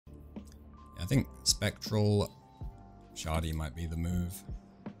think Spectral Shardy might be the move.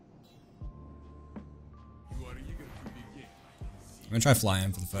 I'm gonna try fly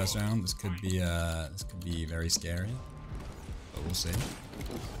in for the first round. This could be very scary, but we'll see.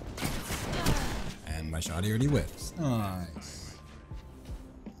 And my Shardy already whips. Nice.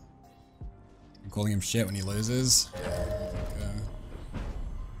 I'm calling him shit when he loses. I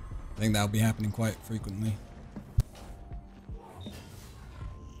think that'll be happening quite frequently.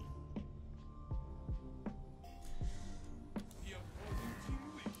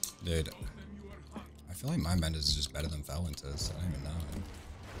 Dude, I feel like Mindbenders is just better than Felwinter's. I don't even know.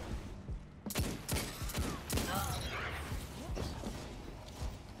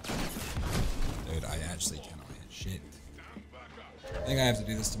 Dude, I actually cannot hit shit. I think I have to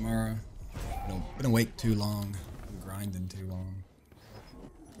do this tomorrow. Been awake too long. Been grinding too long.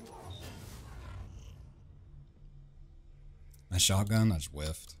 My shotgun, I just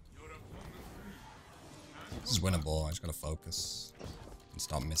whiffed. This is winnable. I just gotta focus and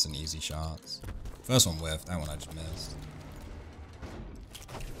stop missing easy shots. First one whiffed, that one I just missed.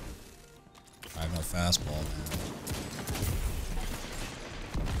 I have no fastball, man.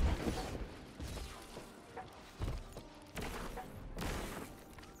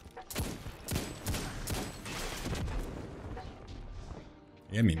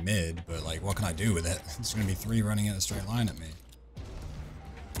 You had me mid, but like, what can I do with it? It's gonna be 3 running in a straight line at me.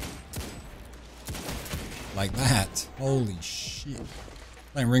 Like that. Holy shit.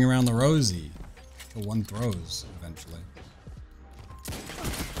 Like ring around the rosy. Till one throws, eventually.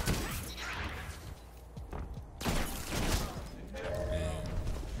 Man.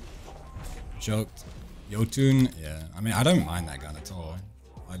 Choked. Yotun, yeah. I mean, I don't mind that gun at all.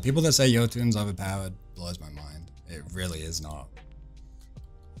 Like, people that say Yotun's overpowered blows my mind. It really is not.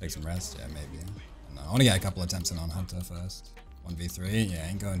 Take some rest? Yeah, maybe. I want to get a couple attempts in on Hunter first. 1v3? Yeah,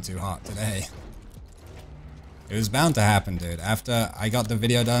 ain't going too hot today. It was bound to happen, dude. After I got the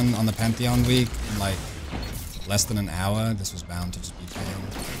video done on the Pantheon week in like less than an hour, this was bound to just be pain.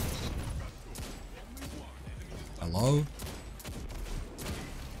 Hello?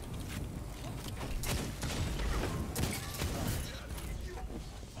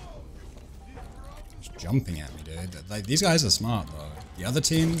 Just jumping at me, dude. Like, these guys are smart though. The other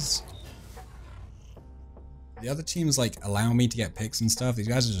teams like allow me to get picks and stuff. These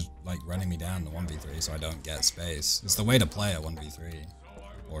guys are just like running me down to 1v3 so I don't get space. It's the way to play a 1v3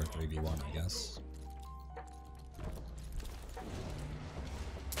 or 3v1, I guess.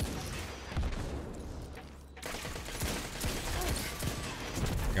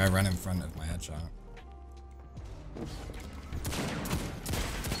 Guy ran in front of my headshot.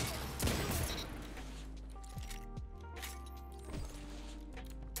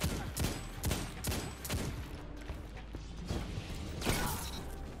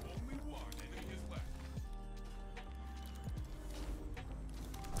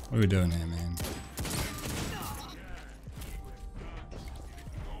 What are we doing here, man?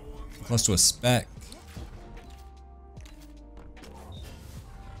 Close to a spec.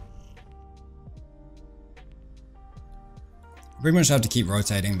 Pretty much have to keep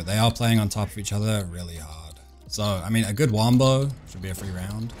rotating, but they are playing on top of each other really hard. So, I mean, a good wombo should be a free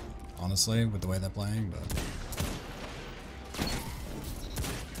round, honestly, with the way they're playing, but...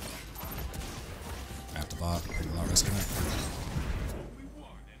 I have to bot, I'm not risking it.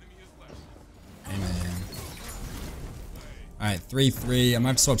 Hey, man. Alright, 3-3. I might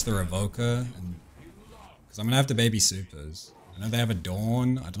have to switch the Revoker, because I'm going to have to baby supers. I know they have a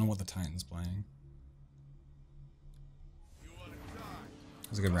Dawn. I don't know what the Titan's playing. It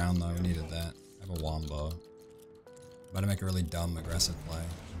was a good round though, we needed that. I have a Wombo. About to make a really dumb, aggressive play.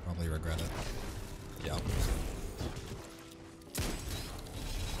 I'll probably regret it. Yup.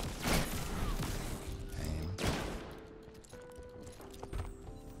 Pain.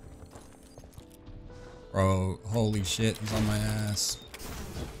 Bro, holy shit, he's on my ass.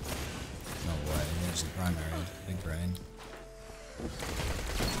 No way, he actually primaried. Big brain.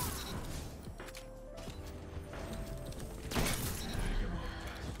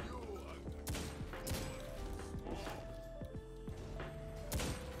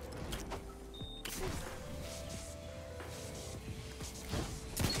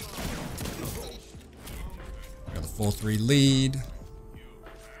 Got the 4-3 lead.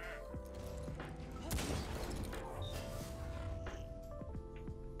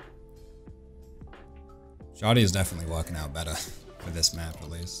 Shardy is definitely working out better for this map, at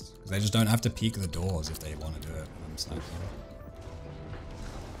least. Because they just don't have to peek the doors if they want to do it when I'm sniping.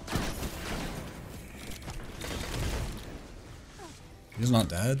 He's not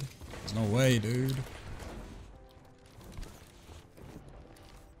dead? There's no way, dude.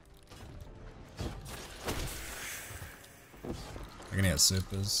 We're gonna get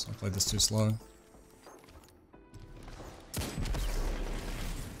supers. I played this too slow.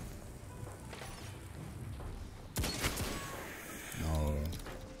 No.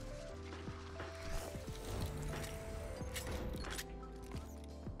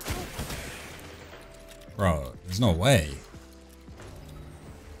 Bro, there's no way.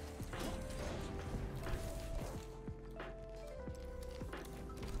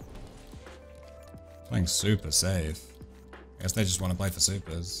 Playing super safe. I guess they just want to play for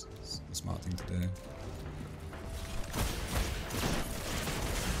supers. It's the smart thing to do.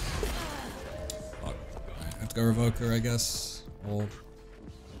 Fuck. I have to go Revoker, I guess. Or...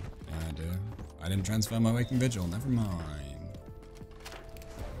 yeah, I do. I didn't transfer my Waking Vigil, never mind.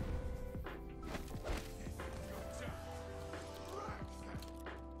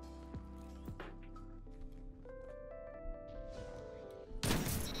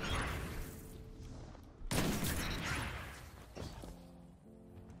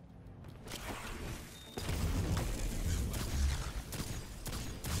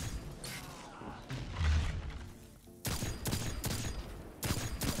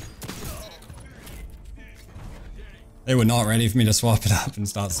 They were not ready for me to swap it up and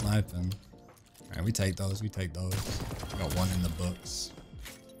start sniping. Alright, we take those, we take those. We got one in the books.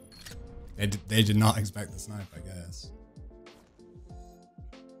 They did not expect the snipe, I guess.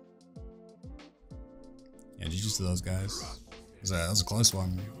 Yeah, GG's to those guys. That was a close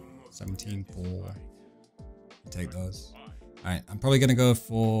one. 17-4. We take those. Alright, I'm probably gonna go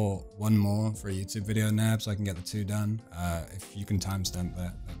for one more for a YouTube video nab so I can get the 2 done. If you can timestamp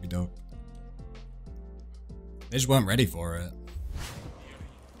that, that'd be dope. They just weren't ready for it.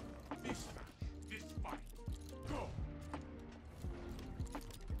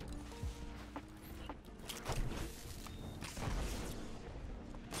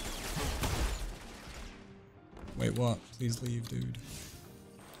 Wait, what? Please leave, dude.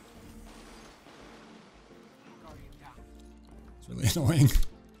 It's really annoying.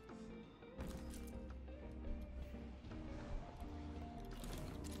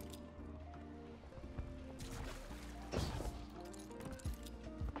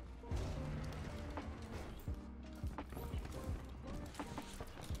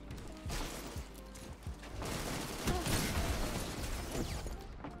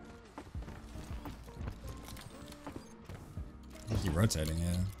 Keep rotating,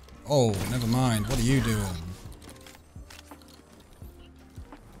 yeah. Oh, never mind. What are you doing?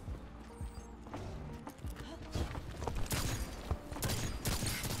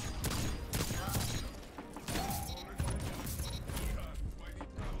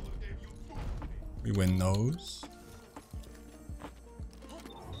 We win those.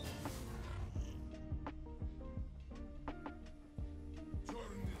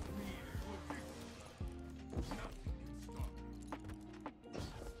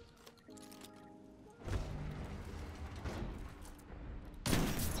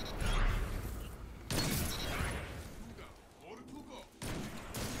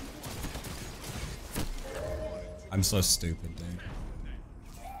 I'm so stupid, dude.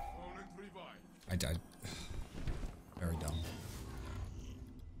 I died. Very dumb.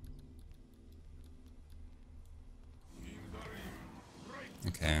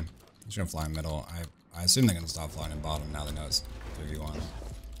 Okay. I'm just gonna fly in middle. I assume they're gonna stop flying in bottom now they know it's 3v1.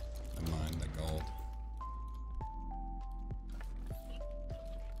 Never mind, the gold.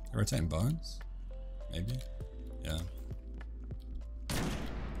 They're rotating bones? Maybe? Yeah.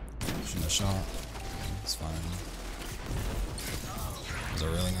 Shouldn't have shot. It's fine. That was a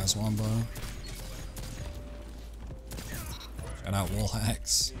really nice wombo. Shout out wall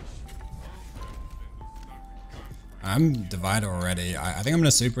hacks. I'm divided already. I think I'm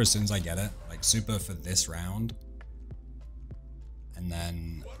gonna super as soon as I get it. Like super for this round. And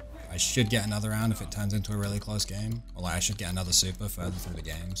then I should get another round if it turns into a really close game. Or like I should get another super further through the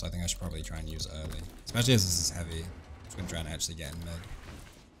game. So I think I should probably try and use it early. Especially as this is heavy. I'm just gonna try and actually get in mid.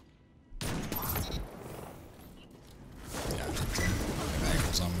 Yeah, I think so. They have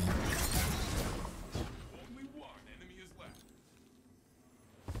ankles on me.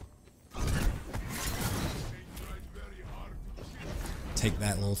 Take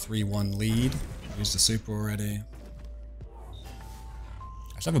that little 3-1 lead. Used the super already.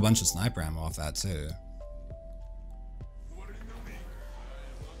 I should have a bunch of sniper ammo off that too.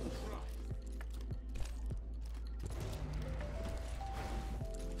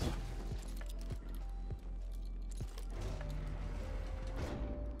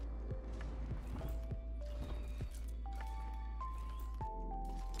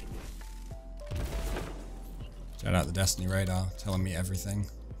 Shout out the Destiny radar, telling me everything.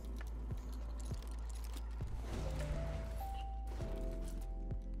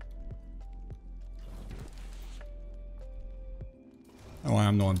 Oh,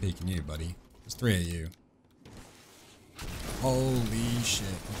 I'm the one peeking you, buddy. There's 3 of you. Holy shit.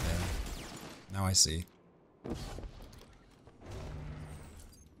 Okay. Now I see.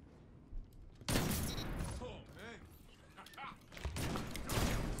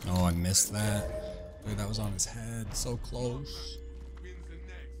 Oh, I missed that. Dude, that was on his head. So close.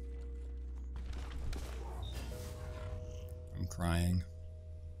 I'm crying.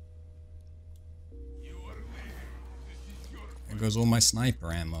 There goes all my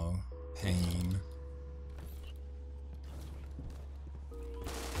sniper ammo. Pain.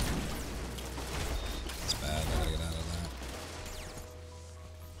 It's bad. I gotta get out of that.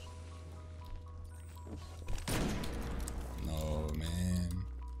 No, man.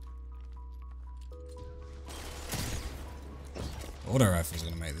 Auto rifle's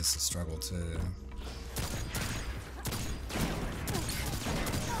gonna make this a struggle too.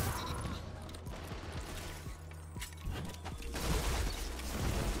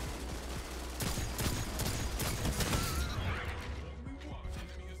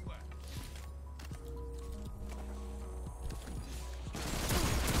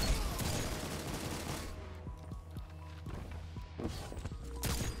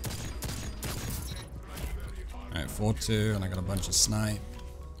 Alright, 4-2, and I got a bunch of snipe.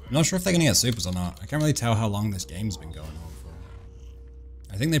 I'm not sure if they're gonna get supers or not. I can't really tell how long this game's been going on for.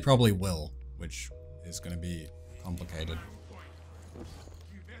 I think they probably will, which is gonna be complicated.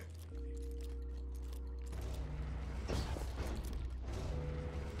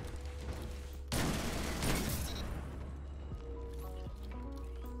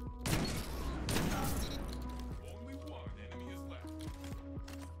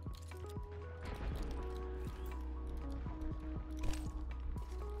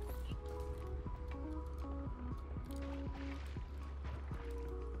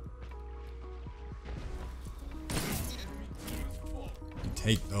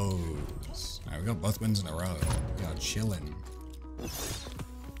 Take those. Alright, we got both wins in a row. We are chilling.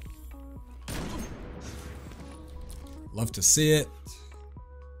 Love to see it. I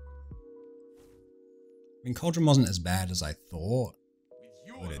mean, Cauldron wasn't as bad as I thought,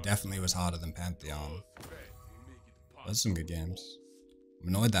 but it definitely was harder than Pantheon. Those are some good games. I'm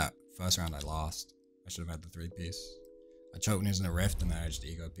annoyed that first round I lost. I should have had the 3-piece. I choked when he was in a rift and then I just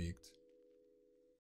ego peeked.